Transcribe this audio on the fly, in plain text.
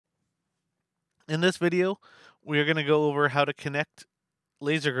In this video, we are going to go over how to connect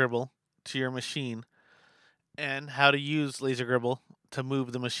LaserGRBL to your machine and how to use LaserGRBL to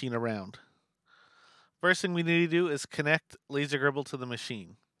move the machine around. First thing we need to do is connect LaserGRBL to the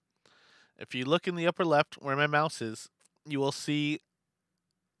machine. If you look in the upper left where my mouse is, you will see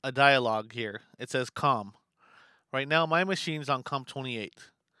a dialog here. It says COM. Right now my machine's on COM 28,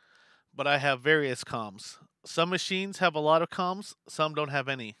 but I have various COMs. Some machines have a lot of COMs, some don't have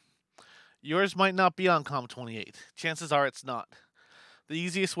any. Yours might not be on COM 28. Chances are it's not. The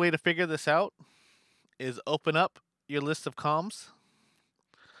easiest way to figure this out is open up your list of COMs.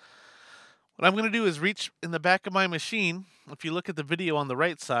 What I'm going to do is reach in the back of my machine. If you look at the video on the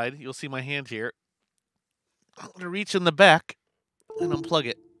right side, you'll see my hand here. I'm going to reach in the back and unplug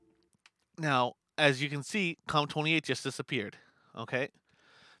it. Now, as you can see, COM 28 just disappeared. Okay?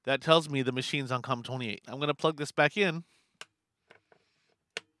 That tells me the machine's on COM 28. I'm going to plug this back in,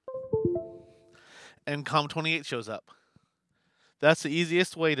 and COM 28 shows up. That's the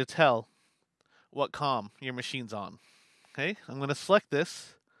easiest way to tell what COM your machine's on. Okay, I'm going to select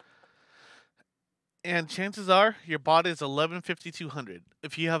this, and chances are your baud is 115200.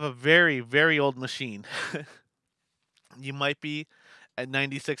 If you have a very, very old machine, you might be at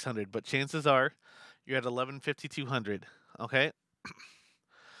 9600, but chances are you're at 115200. Okay,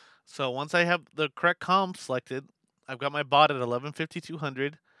 so once I have the correct COM selected, I've got my baud at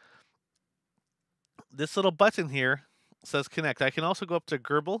 115200. This little button here says connect. I can also go up to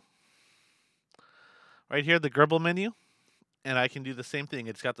GRBL. Right here, the GRBL menu, and I can do the same thing.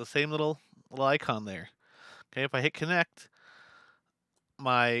 It's got the same little icon there. Okay, if I hit connect,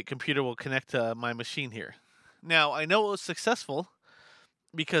 my computer will connect to my machine here. Now, I know it was successful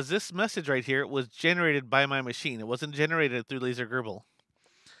because this message right here was generated by my machine. It wasn't generated through LaserGRBL.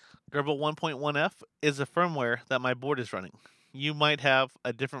 GRBL 1.1F is a firmware that my board is running. You might have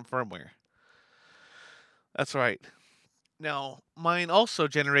a different firmware. That's right. Now, mine also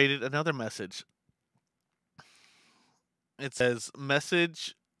generated another message. It says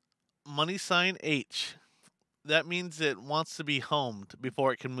message $H. That means it wants to be homed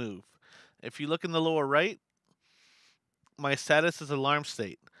before it can move. If you look in the lower right, my status is alarm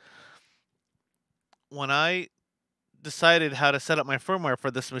state. When I decided how to set up my firmware for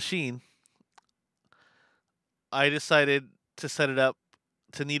this machine, I decided to set it up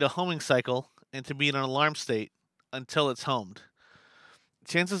to need a homing cycle and to be in an alarm state until it's homed.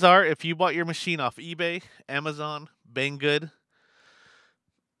 Chances are, if you bought your machine off eBay, Amazon, Banggood,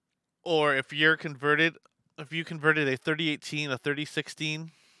 or if you converted a 3018, a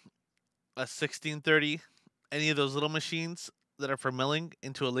 3016, a 1630, any of those little machines that are for milling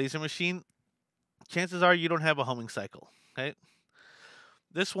into a laser machine, chances are you don't have a homing cycle. Okay,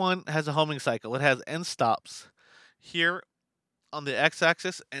 this one has a homing cycle. It has end stops here on the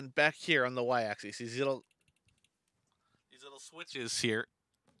x-axis and back here on the y-axis. These little switches here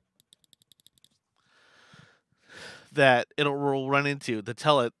that will run into to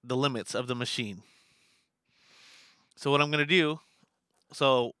tell it the limits of the machine. So what I'm going to do,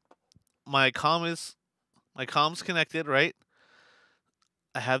 so my com's connected, right?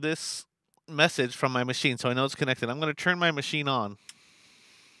 I have this message from my machine, so I know it's connected. I'm going to turn my machine on.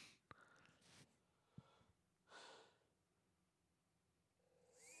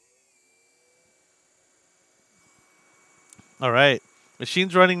 All right,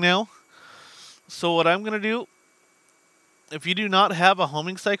 machine's running now. So what I'm going to do, if you do not have a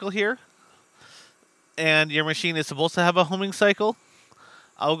homing cycle here, and your machine is supposed to have a homing cycle,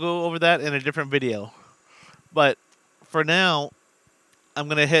 I'll go over that in a different video. But for now, I'm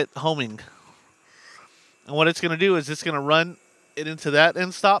going to hit homing. And what it's going to do is it's going to run it into that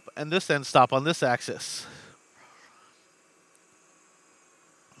end stop and this end stop on this axis.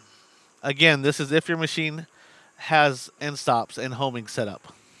 Again, this is if your machine has end stops and homing set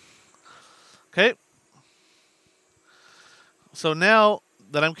up. Okay. So now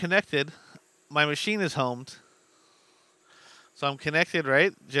that I'm connected, my machine is homed. So I'm connected,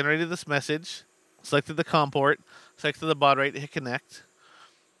 right? Generated this message, selected the COM port, selected the baud rate, hit connect.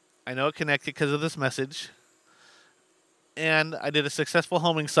 I know it connected because of this message. And I did a successful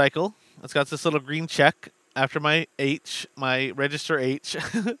homing cycle. It's got this little green check after my H, my register H.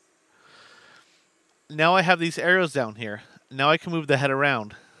 Now I have these arrows down here. Now I can move the head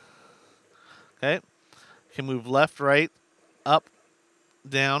around. Okay? I can move left, right, up,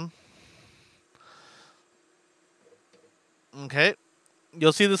 down. Okay?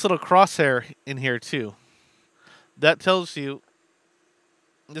 You'll see this little crosshair in here too. That tells you,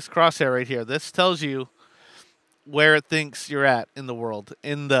 this crosshair right here, this tells you where it thinks you're at in the world,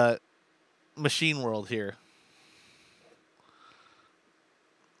 in the machine world here.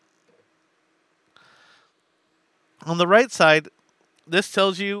 On the right side, this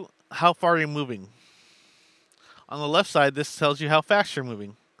tells you how far you're moving. On the left side, this tells you how fast you're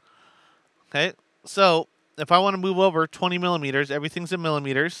moving. Okay, so if I want to move over 20 millimeters, everything's in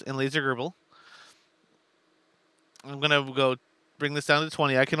millimeters in LaserGRBL. I'm going to go bring this down to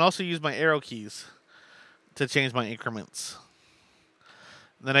 20. I can also use my arrow keys to change my increments.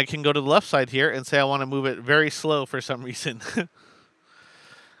 Then I can go to the left side here and say I want to move it very slow for some reason. I'm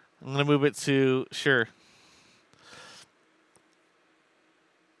going to move it to, sure,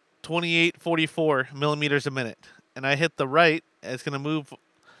 2844 millimeters a minute. And I hit the right, it's going to move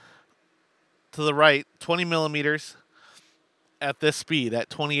to the right 20 millimeters at this speed, at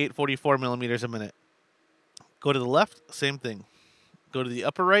 2844 millimeters a minute. Go to the left, same thing. Go to the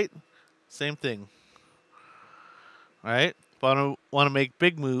upper right, same thing. All right. If I want to make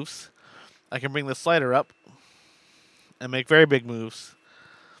big moves, I can bring the slider up and make very big moves.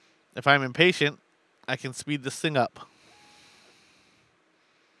 If I'm impatient, I can speed this thing up.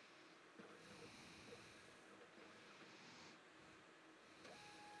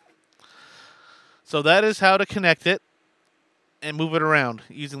 So that is how to connect it and move it around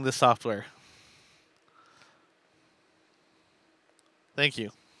using this software. Thank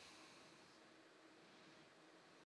you.